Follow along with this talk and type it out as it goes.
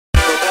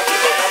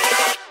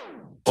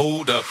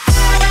Hold up.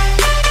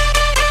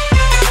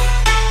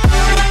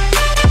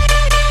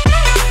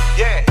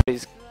 Yeah. What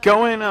is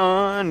going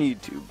on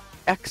YouTube?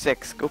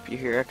 XX Scope, you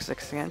here,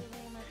 XX again.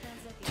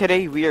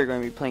 Today we are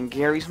going to be playing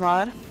Garry's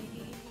mod.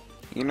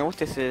 You know what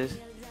this is.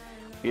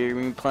 We're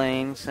going to be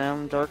playing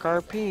some Dark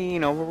RP. You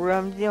know what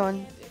we're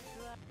doing.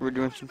 We're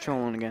doing some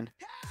trolling again.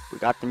 We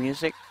got the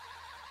music.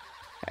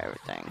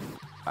 Everything.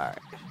 Alright.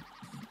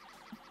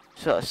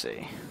 So let's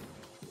see.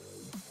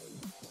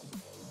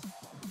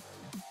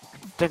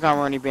 I think I'm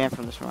already banned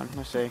from this one.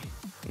 Let's see.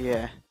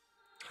 Yeah.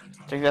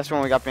 I think that's the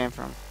one we got banned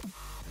from.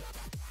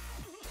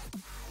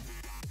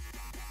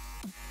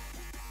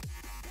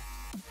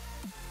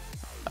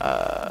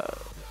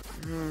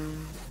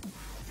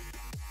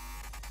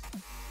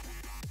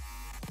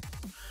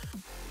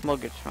 We'll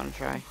get this one to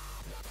try.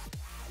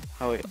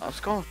 Oh wait, let's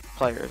go with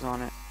players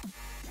on it.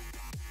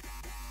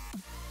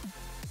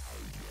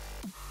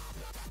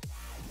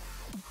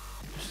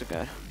 Just a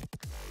good.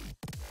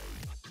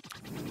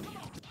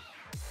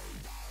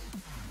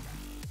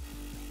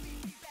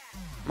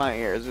 My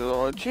ears are a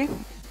little itchy.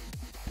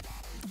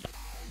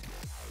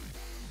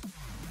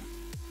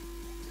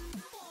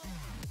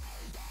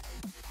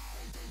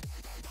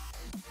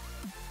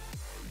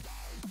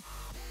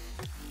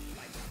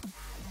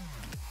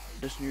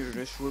 Just needed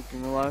a swoop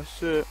in the last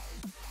set.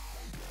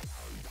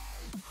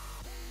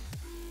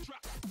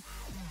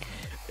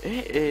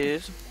 It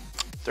is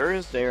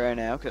Thursday right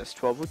now because it's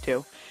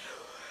 12:02.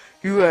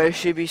 You guys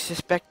should be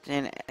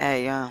suspecting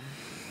a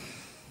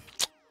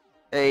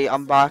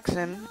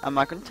unboxing. I'm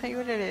not gonna tell you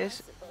what it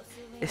is.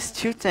 It's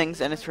two things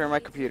and it's for my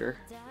computer.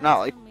 Not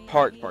like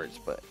parts,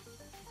 but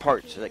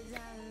parts. Like,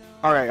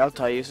 all right, I'll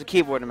tell you. It's a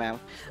keyboard and mouse.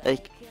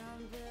 Like,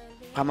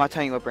 I'm not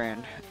telling you what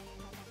brand.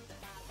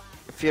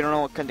 If you don't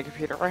know what kind of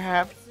computer I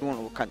have, you won't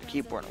know what kind of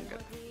keyboard I'm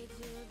getting.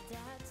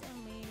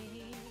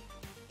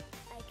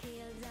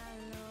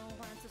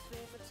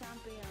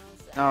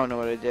 I don't know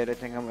what I did. I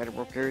think I might have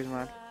broke Garry's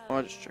mod.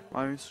 I'll just check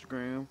my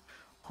Instagram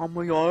on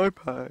my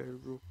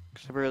iPad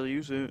because I barely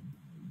use it.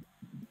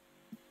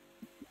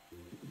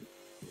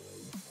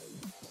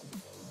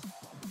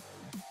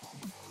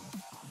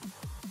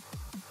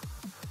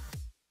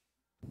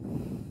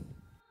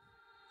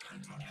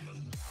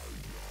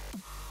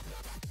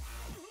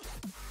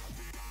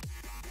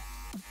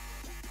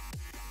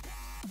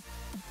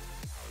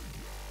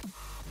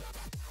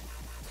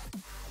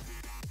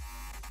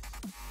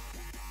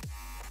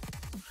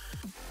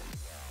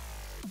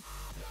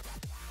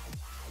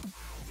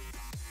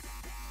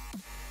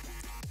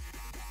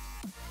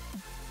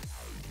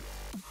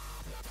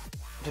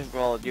 This is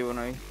what I'll do when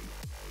I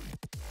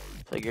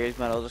play Garry's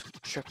mod. I'll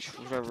just check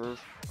whatever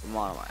I'm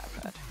on my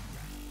iPad.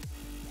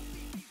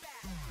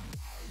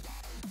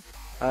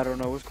 I don't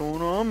know what's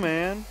going on,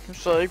 man.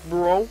 It's like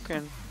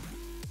broken.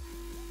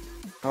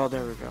 Oh,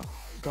 there we go.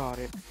 Got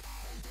it.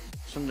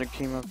 Something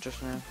came up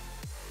just now.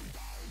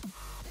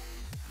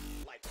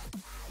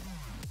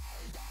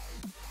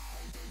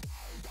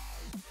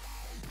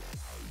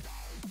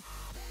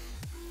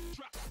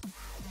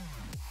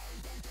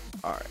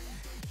 Alright.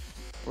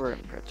 We're in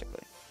practically.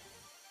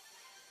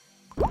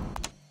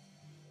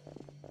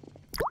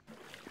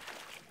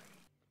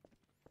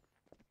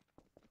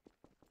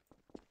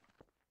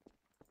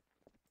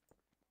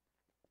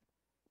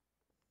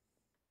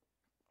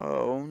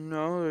 Oh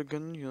no, the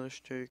gun dealer's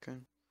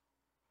taken.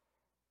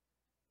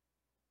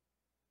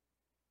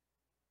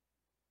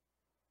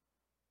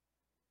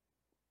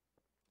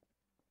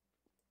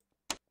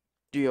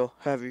 Deal,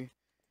 heavy.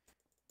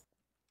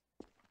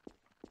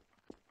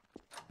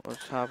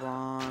 Let's hop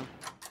on.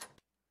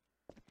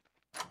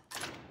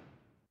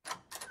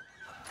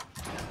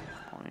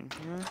 On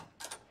here.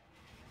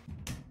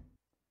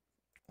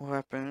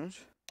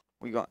 Weapons.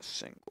 We got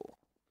single.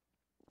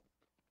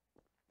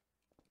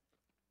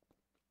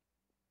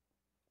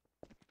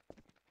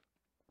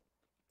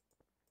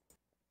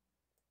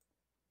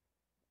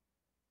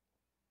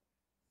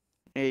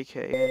 AK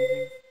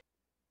anything?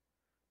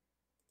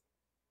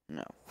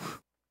 No.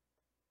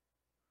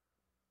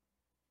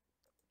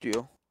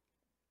 Deal.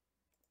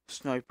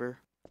 Sniper.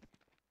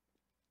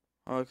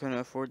 Oh, I couldn't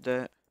afford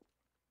that.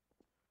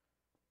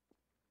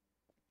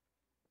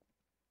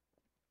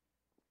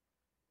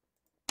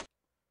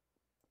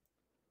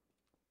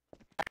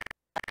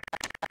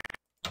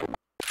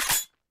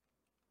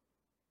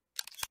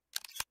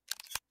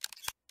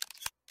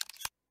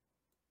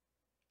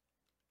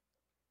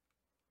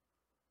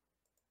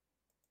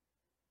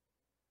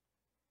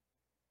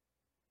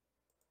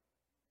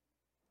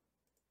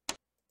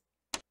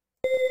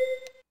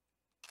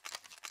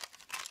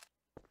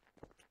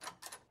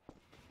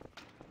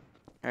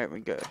 Alright,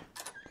 we good.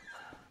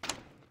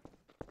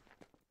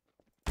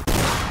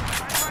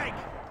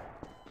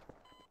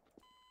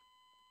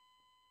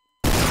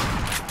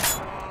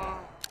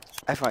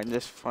 I find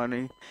this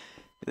funny.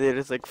 They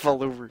just like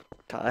fall over,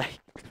 die.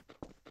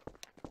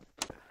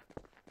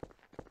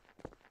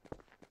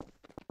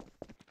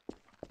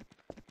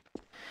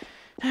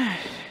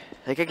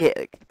 Like, I get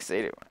like,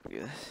 excited when I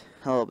do this.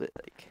 A little bit,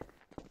 like.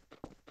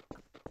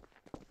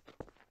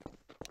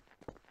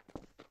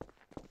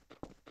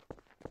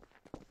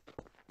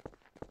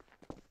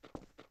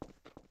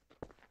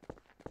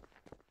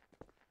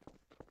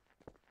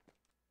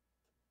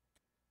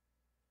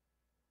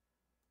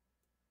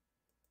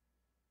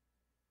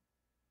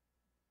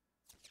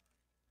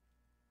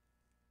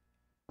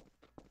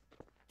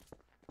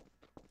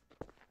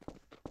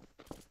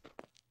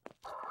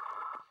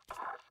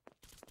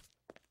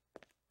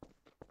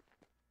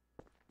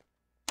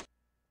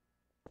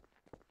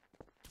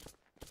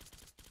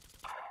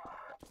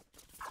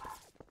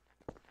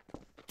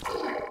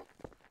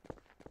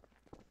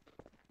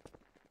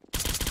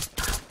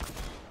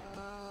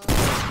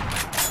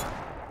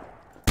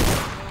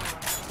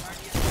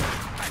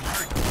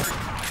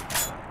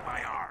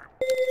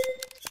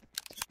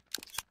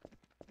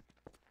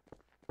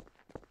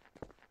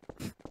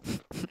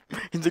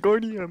 He's like,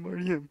 RDM,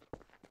 RDM.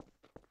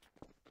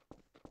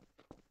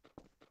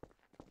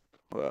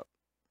 Well.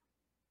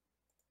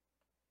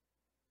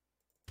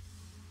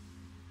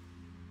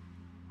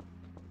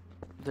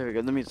 There we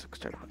go, the music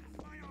started playing.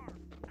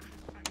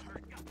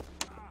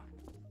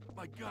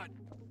 My God.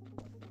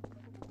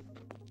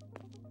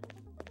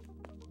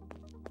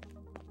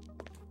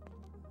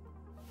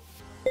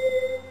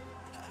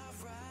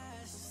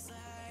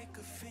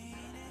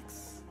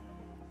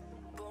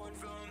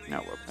 No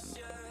weapon.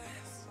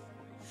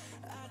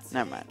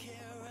 Never mind.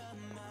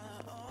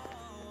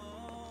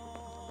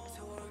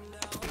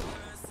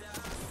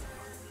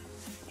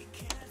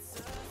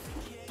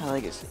 I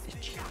like it's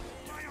itchy.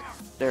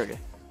 There we go.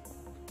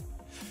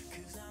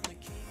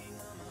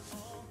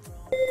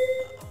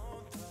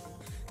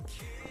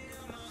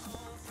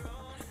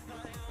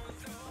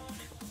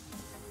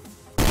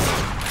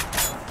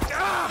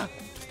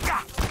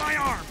 My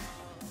arm.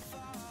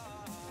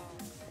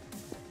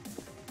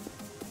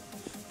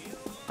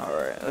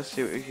 Alright, let's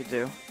see what we can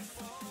do.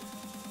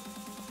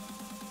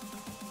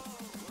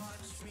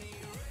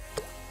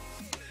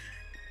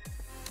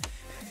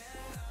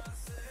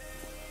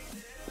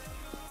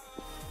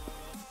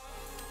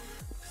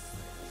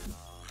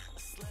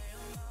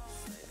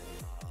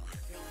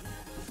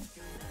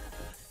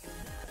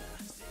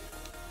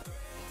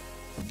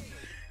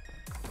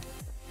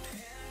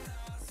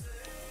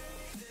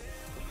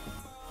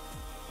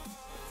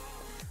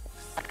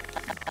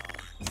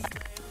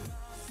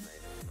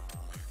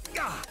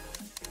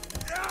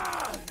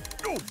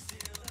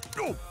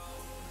 Go.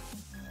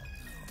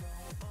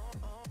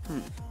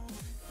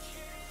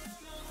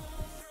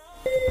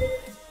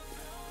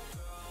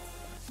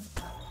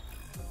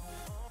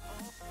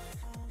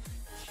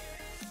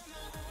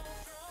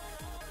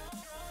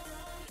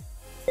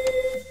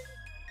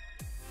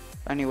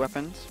 Any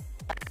weapons?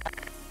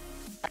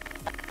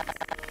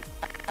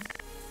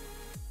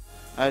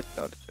 I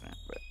thought it didn't,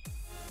 but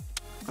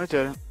I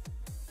didn't.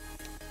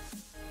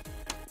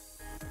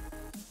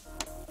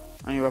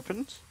 Any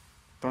weapons?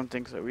 Don't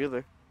think so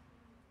either.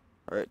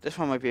 Alright, this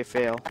one might be a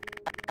fail.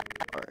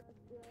 Alright.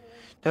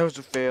 That was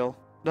a fail.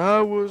 That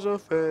was a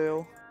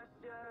fail.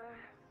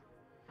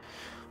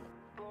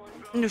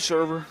 New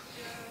server.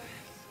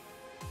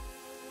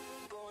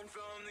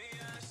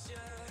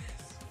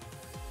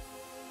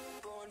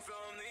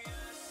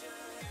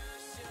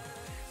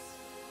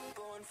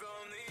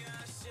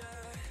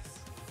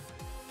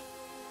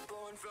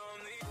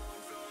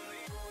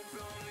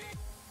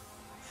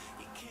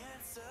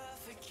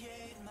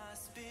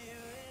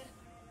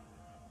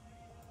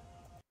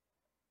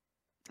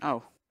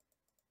 Oh.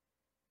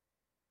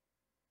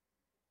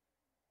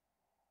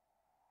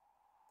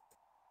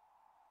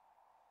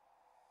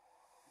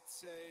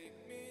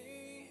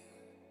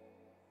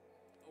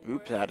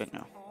 Oops, I didn't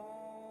know.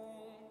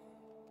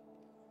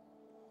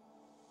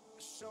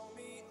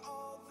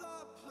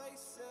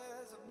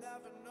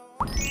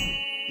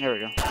 There we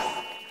go.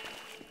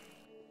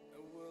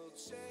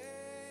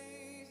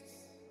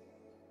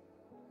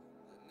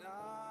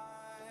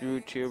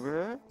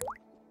 YouTuber.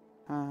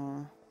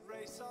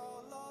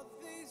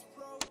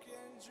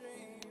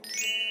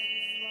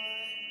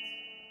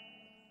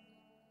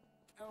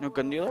 No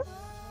gun dealer?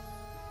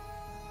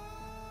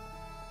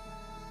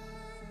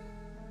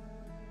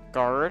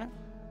 Guard?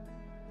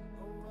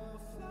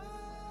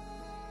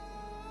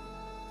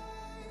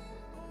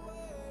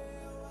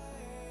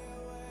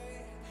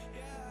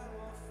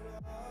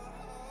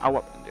 A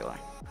weapon dealer.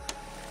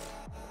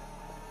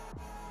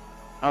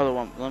 Oh, the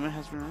one limit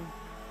has been removed.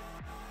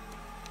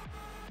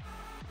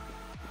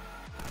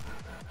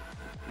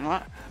 You know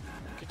what?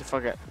 Get the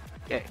fuck out.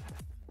 Yay.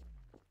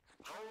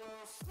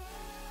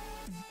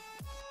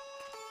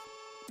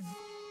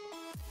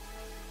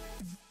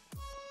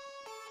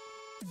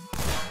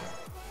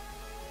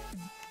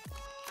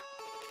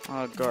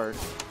 Guard.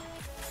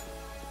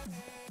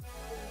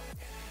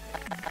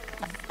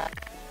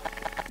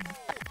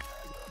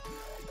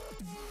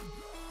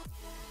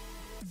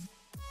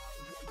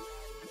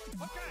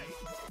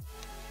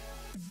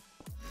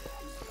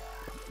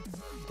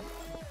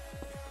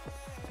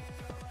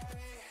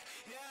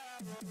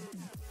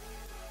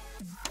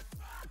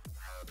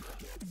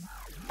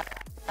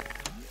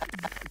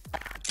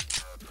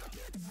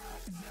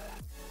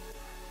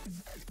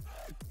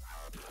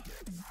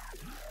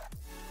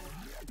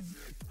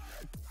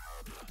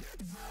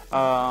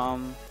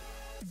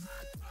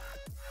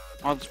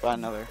 I'll just buy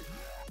another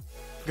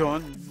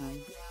gun.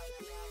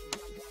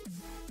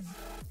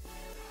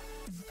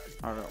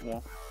 Alright,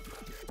 well.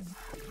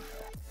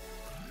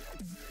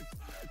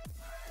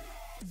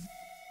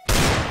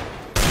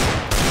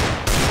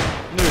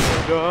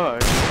 Nigga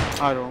died.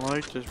 I don't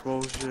like this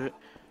bullshit.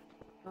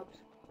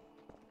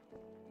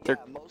 Yeah,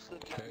 most of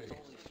the time it's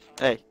only...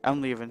 Hey,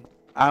 I'm leaving.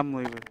 I'm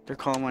leaving. They're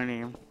calling my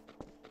name.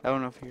 I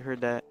don't know if you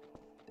heard that.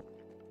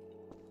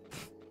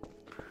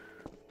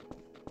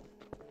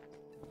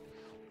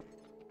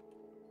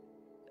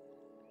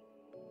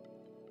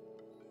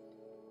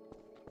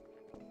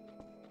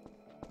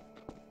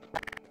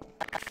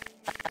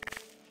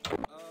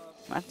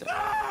 What the?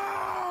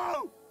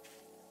 No!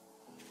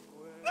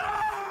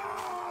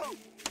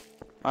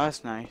 Oh,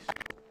 that's nice.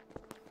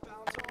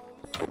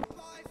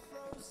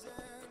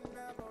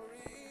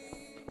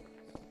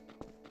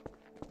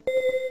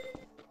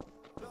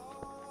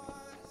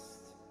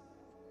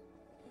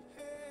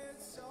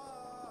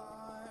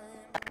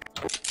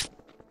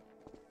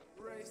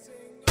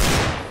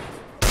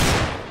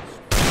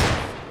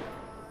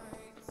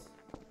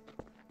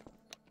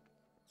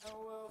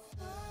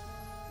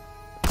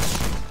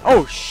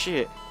 Oh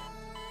shit.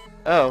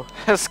 Oh,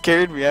 that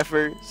scared me at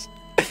first.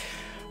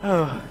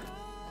 Oh.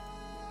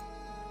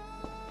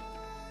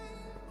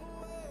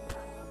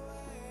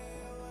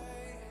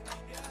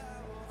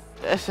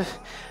 That's just,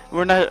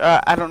 we're not,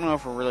 I don't know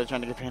if we're really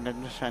trying to get paid.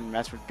 I'm just trying to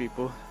mess with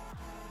people.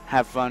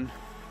 Have fun.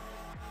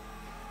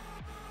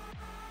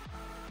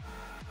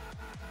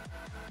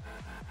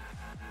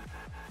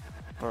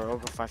 Or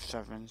over 5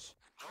 seconds.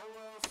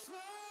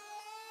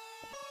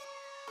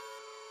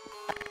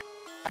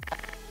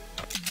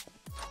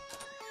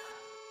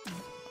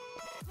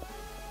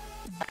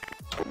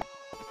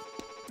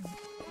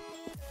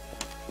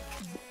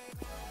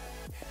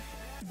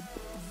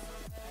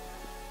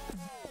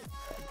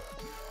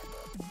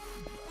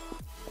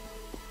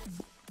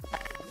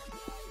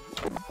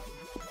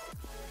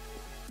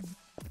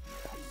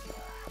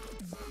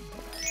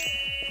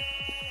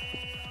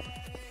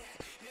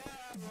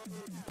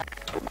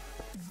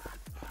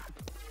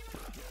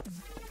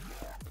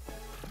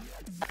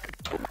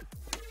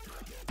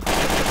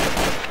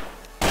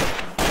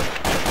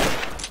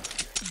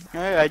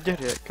 Hey, I did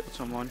it. Killed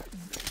someone.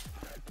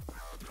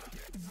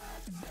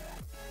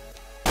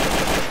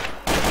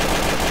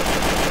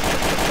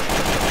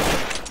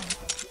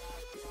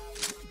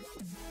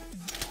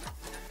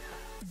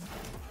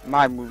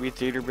 My movie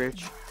theater,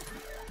 bitch.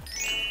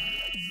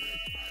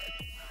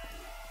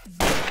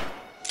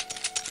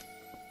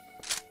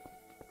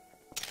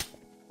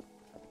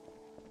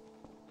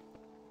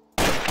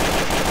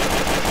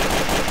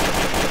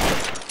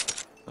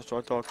 That's what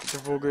I thought. Get the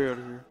fuck out of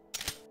here.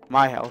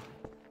 My health.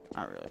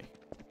 Not really.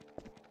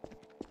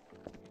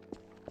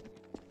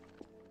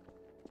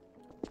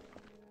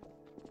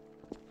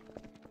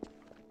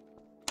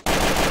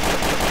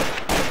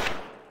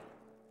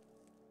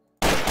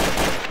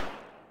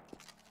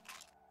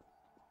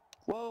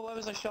 Whoa, why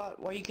was I shot?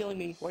 Why are you killing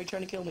me? Why are you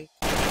trying to kill me?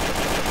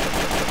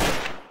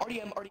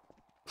 RDM, RDM.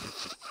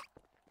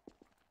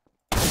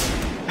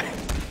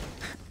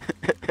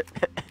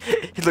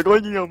 He's like, oh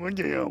yeah.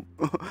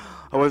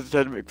 I wasn't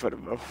trying to make fun of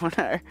him when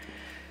I...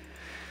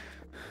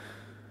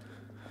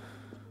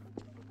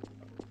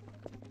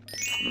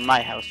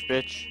 My house,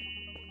 bitch.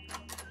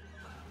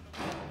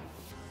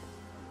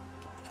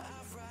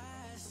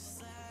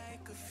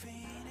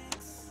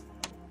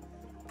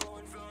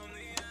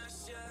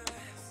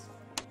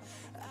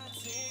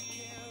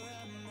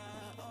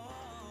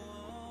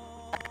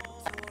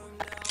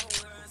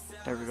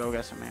 There we go,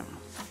 got some ammo.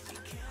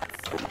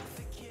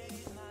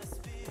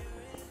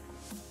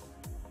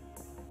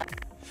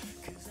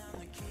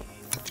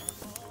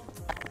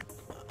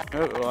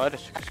 Oh, I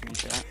just took a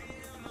screenshot.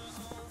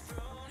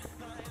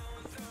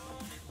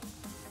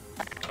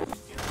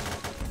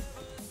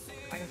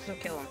 I can still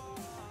kill him.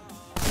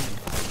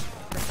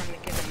 For trying to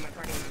kill him, my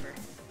party member.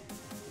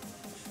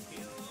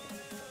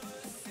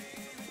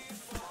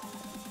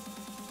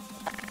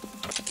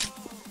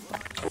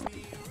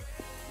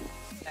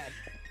 Dead.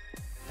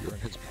 You're in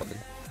his party.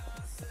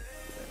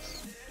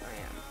 Yes, I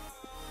am.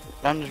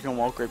 I'm just gonna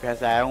walk right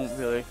past that. I don't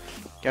really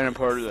get a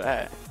part of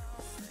that.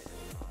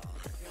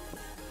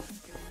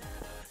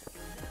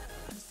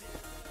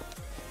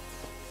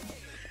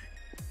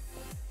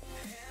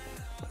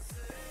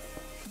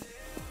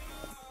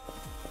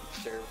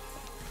 Sure.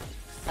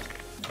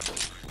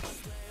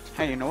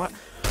 Hey, you know what?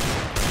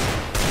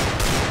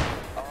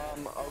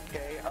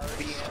 Okay,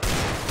 RDM.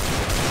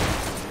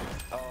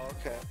 Oh,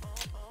 okay.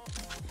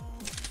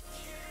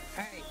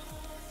 Hey!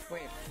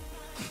 Wait.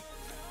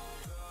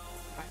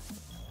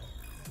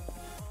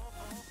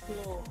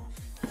 No.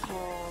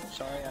 Oh.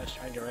 Sorry, I was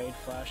trying to raid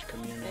Flash.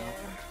 Come here now.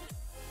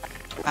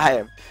 I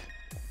am.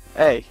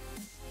 Hey.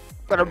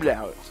 Put him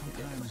down.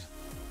 Sometimes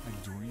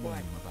I dream What?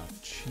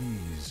 about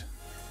cheese.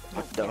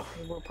 What the?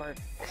 We're part.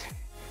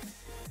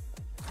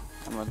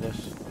 I'm gonna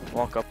just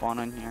walk up on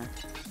in here.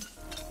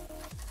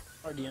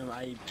 RDM,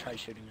 I tried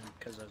shooting him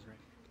because I was raiding.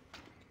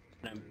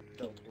 And I'm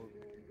built to work.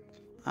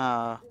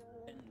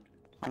 And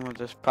I'm gonna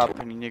just pop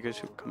any niggas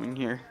who come in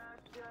here.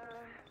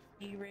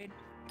 E-raid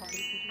party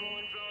people.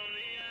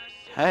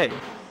 Hey.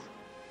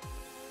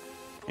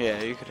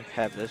 Yeah, you could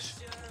have this.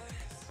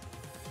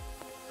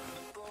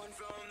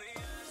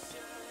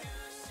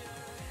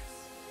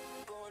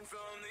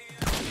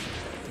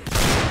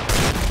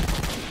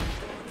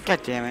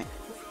 God damn it.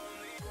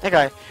 That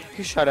guy,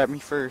 he shot at me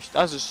first.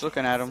 I was just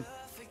looking at him.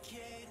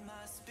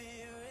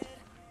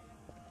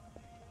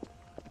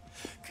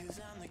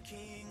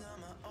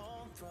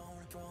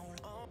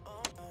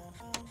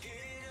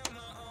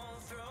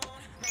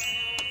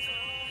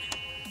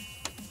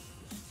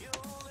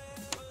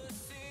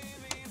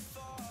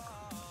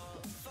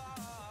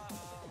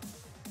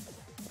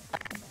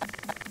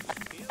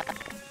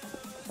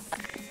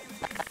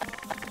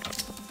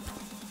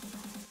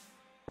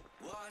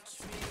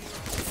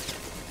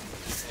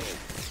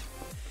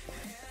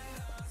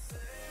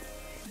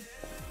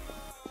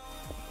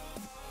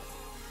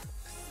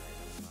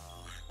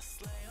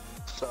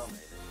 What's up?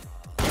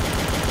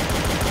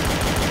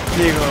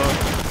 Nigga.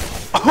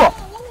 Oh!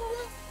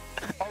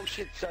 Oh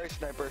shit, sorry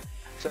sniper.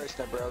 Sorry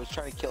sniper, I was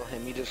trying to kill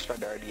him, he just tried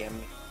to RDM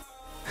me.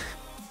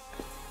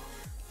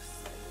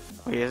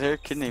 Wait, is there a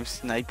kid named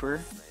Sniper?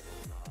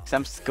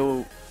 Some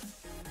scope.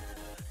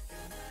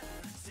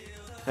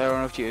 I don't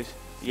know if you was.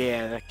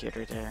 Yeah, that kid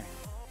right there.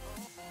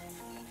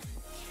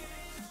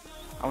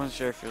 I wasn't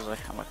sure if he was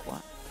like, I'm like, what?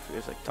 If he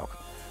was like talking.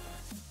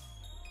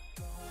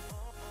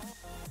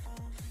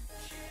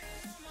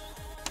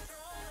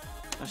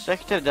 The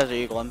second to the Desert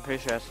Eagle, I'm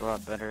pretty sure that's a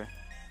lot better.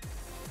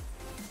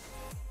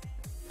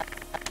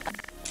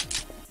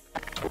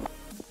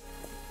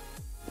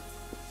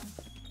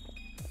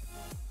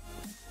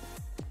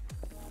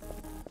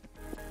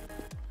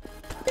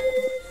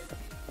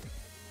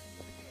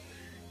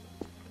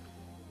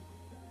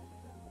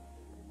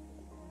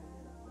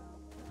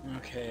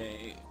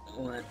 Okay,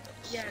 let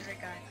Yeah,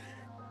 that guy.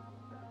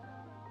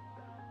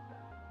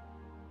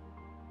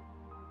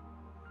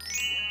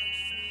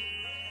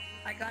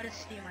 I got his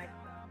Steam ID.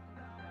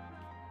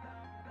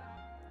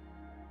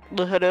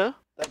 Hello?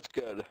 That's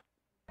good.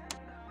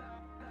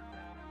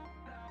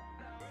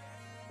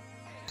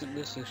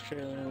 this is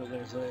true.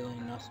 There's literally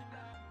nothing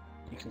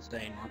you can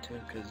say not to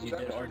because you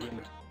did RDM.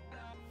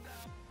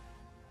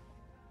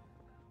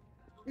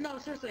 No,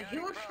 seriously, he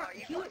was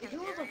a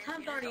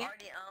 10th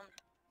RDM.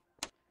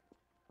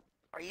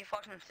 Are you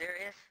fucking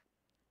serious?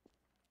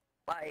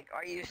 Like,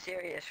 are you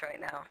serious right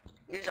now?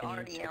 You just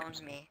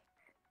RDM'd me.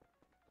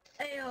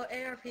 Ayo,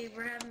 ARP,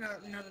 we're having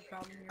another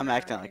problem here. I'm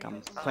acting like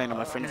I'm playing on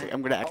my friends.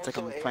 I'm gonna act like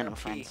I'm playing on my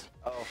friends.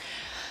 Oh,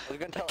 I was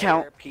gonna tell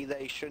Count. ARP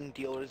that he shouldn't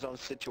deal with his own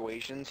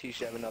situations, he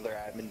should have another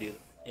admin deal.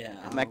 Yeah,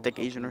 I'm acting like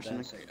Asian or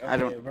something. Okay, I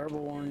don't. verbal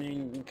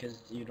warning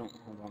because you don't.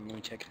 Hold on, let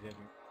me check if you have.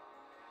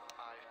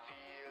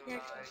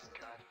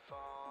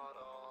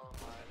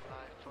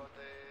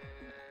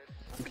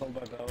 I'm told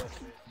by both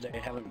they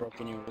haven't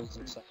broken any rules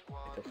except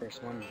the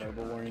first one,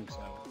 verbal warning. So.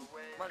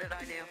 What did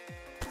I do?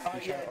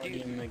 Yeah,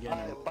 dude, RDM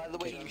again. by the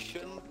way, you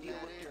shouldn't deal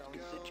with your own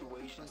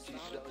situations, you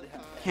should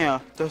have... Yeah,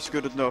 that's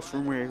good enough for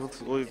me.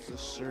 Let's leave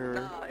this, sir.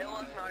 No, it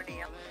wasn't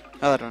RDM.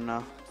 I don't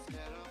know.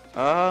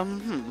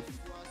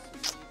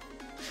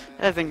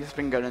 I think it's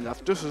been good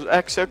enough. This is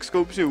XX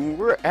Scope 2.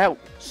 We're out.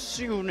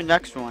 See you in the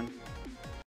next one.